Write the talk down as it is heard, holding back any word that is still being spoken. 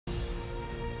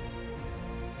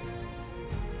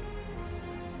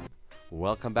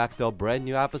Welcome back to a brand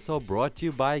new episode brought to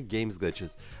you by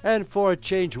GamesGlitches. And for a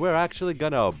change, we're actually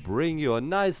gonna bring you a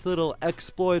nice little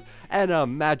exploit and a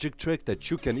magic trick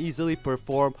that you can easily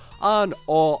perform on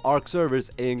all ARK servers,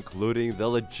 including the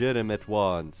legitimate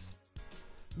ones.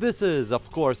 This is, of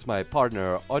course, my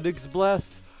partner,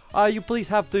 Bless. You please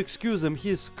have to excuse him.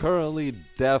 He's currently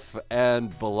deaf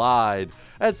and blind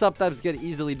and sometimes get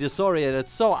easily disoriented,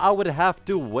 so I would have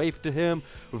to wave to him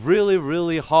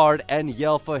really hard and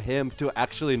yell for him to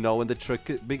actually know when the trick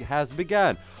has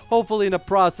begun. Hopefully in the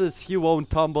process he won't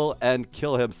tumble and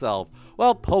kill himself.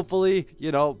 Well, hopefully,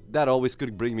 that always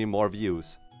could bring me more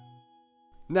views.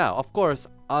 Now, of course,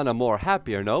 on a more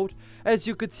happier note, as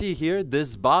you could see here,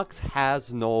 this box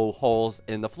has no holes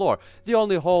in the floor. The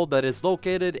only hole that is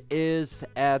located is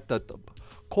at the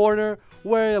corner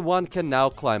where one can now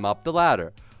climb up the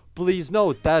ladder. Please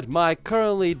note that my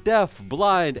currently deaf,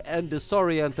 blind, and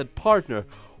disoriented partner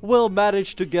will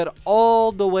manage to get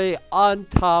all the way on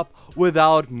top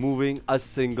without moving a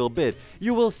single bit.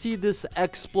 You will see this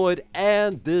exploit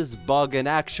and this bug in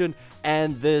action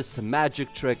and this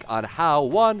magic trick on how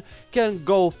one can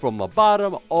go from the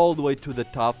bottom all the way to the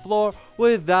top floor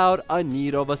without a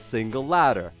need of a single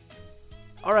ladder.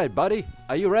 Alright buddy,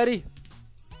 are you ready?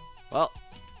 Well,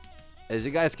 as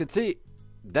you guys can see,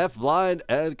 deaf, blind,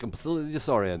 and completely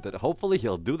disoriented. Hopefully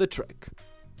he'll do the trick.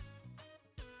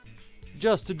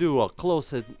 Just to do a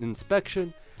close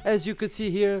inspection, as you can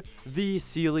see here, the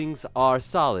ceilings are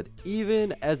solid.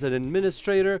 Even as an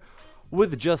administrator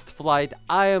with just flight,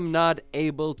 I am not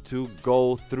able to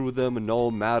go through them no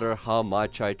matter how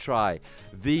much I try.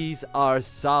 These are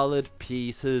solid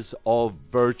pieces of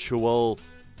virtual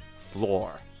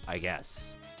floor, I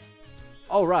guess.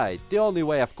 Alright, the only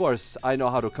way, of course, I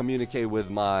know how to communicate with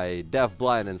my deaf,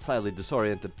 blind, and slightly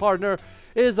disoriented partner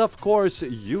is, of course,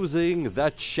 using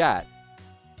the chat.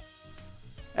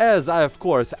 As I, of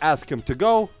course, ask him to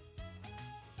go.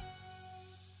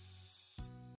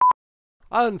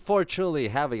 Unfortunately,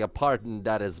 having a partner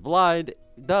that is blind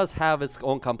does have its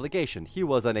own complication. He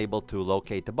was unable to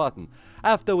locate the button.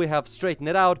 After we have straightened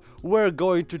it out, we're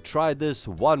going to try this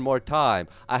one more time.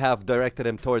 I have directed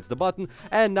him towards the button,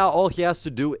 and now all he has to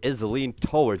do is lean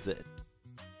towards it.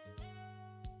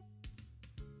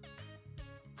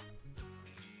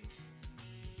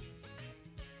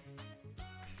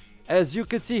 As you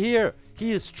can see here,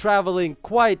 he is traveling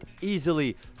quite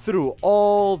easily through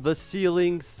all the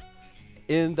ceilings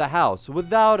in the house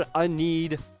without a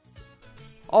need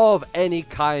of any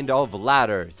kind of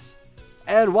ladders.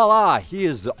 And voila, he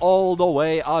is all the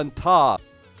way on top.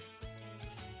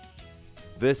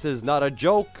 This is not a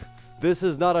joke. This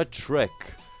is not a trick.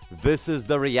 This is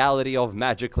the reality of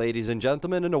magic, ladies and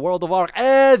gentlemen, in the world of ARK.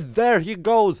 And there he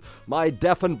goes! My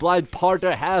deaf and blind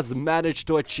partner has managed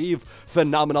to achieve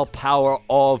phenomenal power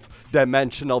of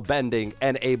dimensional bending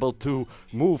and able to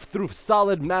move through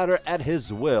solid matter at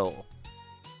his will.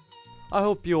 I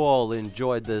hope you all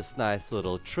enjoyed this nice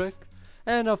little trick.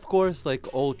 And of course,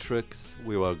 like all tricks,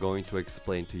 we are going to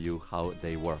explain to you how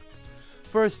they work.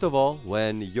 First of all,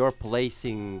 when you're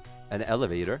placing an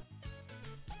elevator,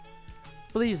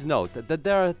 please note that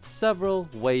there are several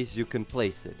ways you can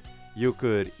place it. You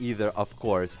could either, of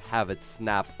course, have it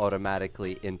snap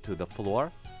automatically into the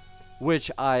floor, which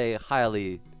I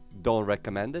highly don't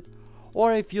recommend it.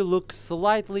 Or if you look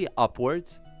slightly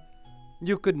upwards,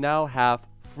 you could now have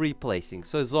free placing.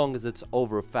 So as long as it's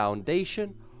over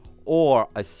foundation or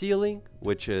a ceiling,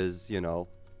 which is,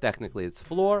 technically it's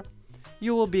floor,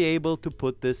 you will be able to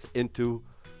put this into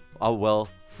a,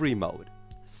 free mode,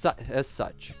 as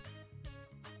such.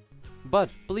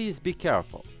 But please be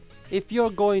careful. If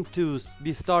you're going to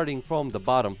be starting from the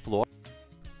bottom floor,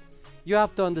 you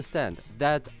have to understand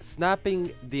that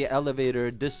snapping the elevator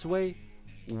this way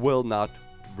will not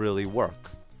really work.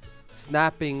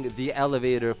 Snapping the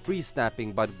elevator, free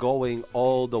snapping, but going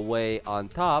all the way on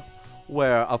top,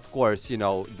 where of course,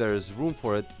 there's room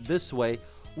for it this way,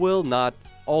 will not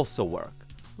also work.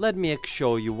 Let me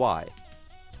show you why.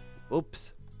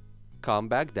 Oops. Calm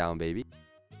back down, baby.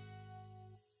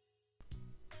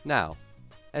 Now,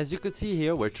 as you can see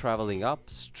here, we're traveling up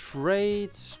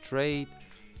straight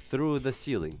through the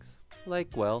ceilings.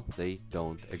 They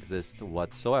don't exist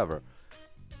whatsoever.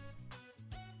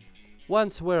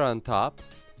 Once we're on top,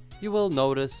 you will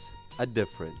notice a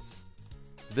difference.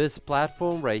 This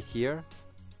platform right here,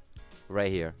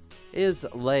 is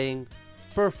laying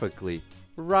perfectly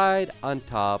right on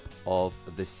top of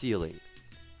the ceiling.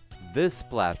 This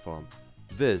platform,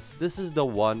 this is the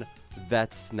one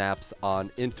that snaps on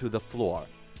into the floor,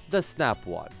 the snap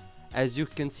one. As you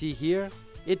can see here,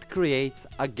 it creates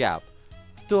a gap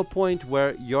to a point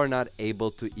where you're not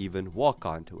able to even walk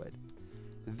onto it.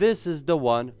 this is the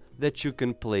one that you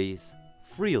can place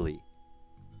freely.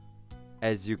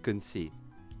 As you can see,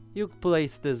 you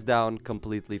place this down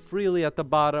completely freely at the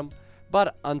bottom,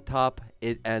 but on top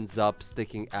it ends up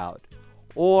sticking out.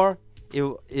 Or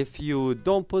if you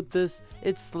don't put this,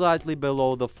 it's slightly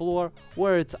below the floor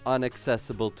where it's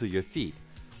inaccessible to your feet.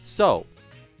 So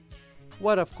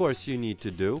what of course you need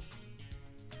to do,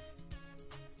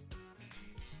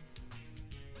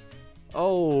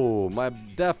 oh, my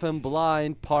deaf and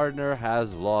blind partner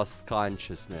has lost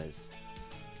consciousness.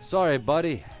 Sorry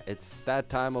buddy, it's that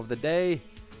time of the day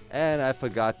and I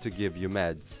forgot to give you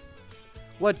meds.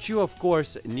 What you of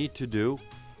course need to do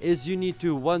is you need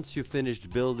to, once you finished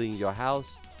building your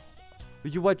house,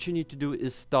 what you need to do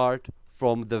is start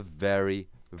from the very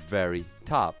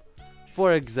top.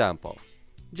 For example,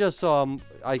 just so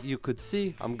you could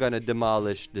see, I'm gonna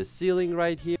demolish the ceiling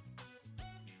right here.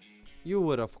 You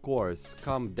would of course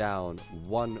come down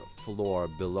one floor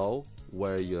below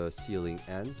where your ceiling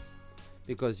ends,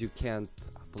 because you can't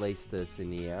place this in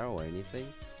the air or anything.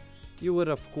 You would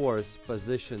of course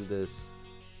position this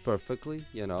perfectly,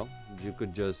 you know, you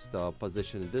could just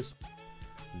position it this way,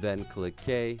 then click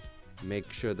K,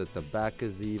 make sure that the back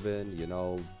is even, you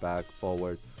know, back,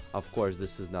 forward. Of course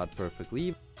this is not perfectly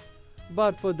even,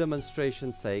 but for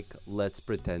demonstration's sake, let's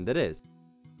pretend it is.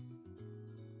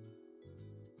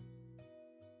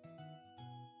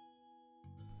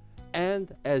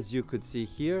 And as you could see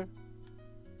here,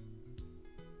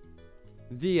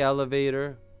 the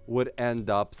elevator would end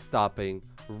up stopping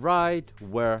right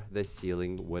where the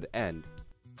ceiling would end.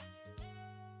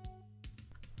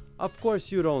 Of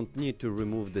course, you don't need to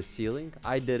remove the ceiling.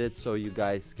 I did it so you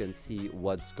guys can see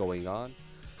what's going on.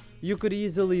 You could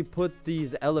easily put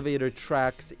these elevator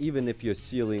tracks even if your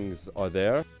ceilings are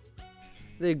there.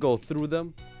 They go through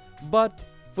them. But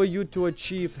for you to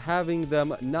achieve having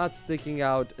them not sticking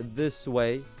out this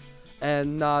way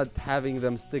and not having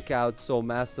them stick out so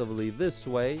massively this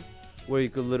way, where you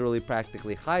could literally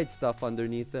practically hide stuff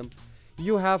underneath them,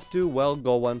 you have to, well,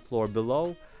 go one floor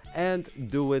below and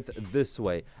do it this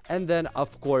way, and then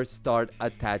of course start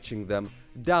attaching them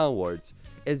downwards.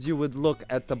 As you would look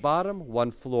at the bottom,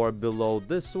 one floor below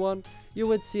this one, you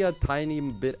would see a tiny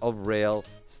bit of rail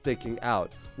sticking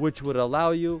out, which would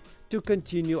allow you to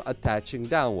continue attaching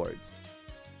downwards.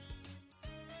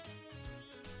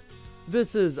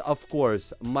 This is of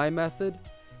course my method.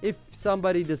 If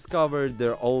somebody discovered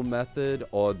their own method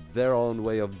or their own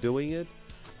way of doing it,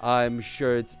 I'm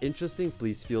sure it's interesting.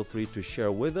 Please feel free to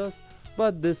share with us.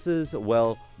 But this is,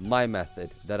 well, my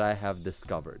method that I have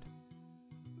discovered.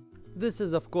 This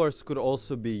is, of course, could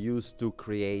also be used to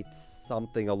create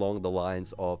something along the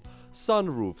lines of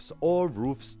sunroofs or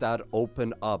roofs that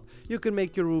open up. You can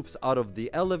make your roofs out of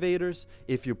the elevators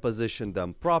if you position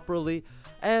them properly.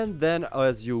 And then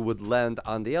as you would land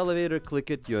on the elevator, click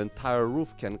it, your entire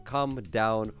roof can come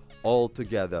down all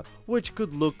together, which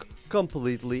could look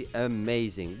completely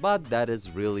amazing, but that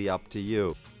is really up to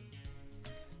you.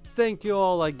 Thank you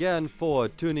all again for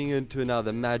tuning in to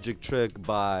another magic trick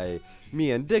by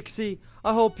me and Dixie.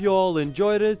 I hope you all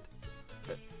enjoyed it.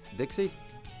 Dixie?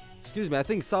 Excuse me, I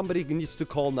think somebody needs to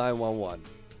call 911.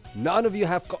 None of you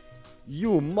have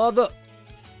you mother...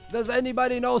 Does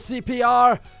anybody know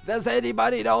CPR? Does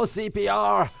anybody know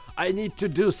CPR? I need to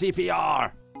do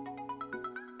CPR.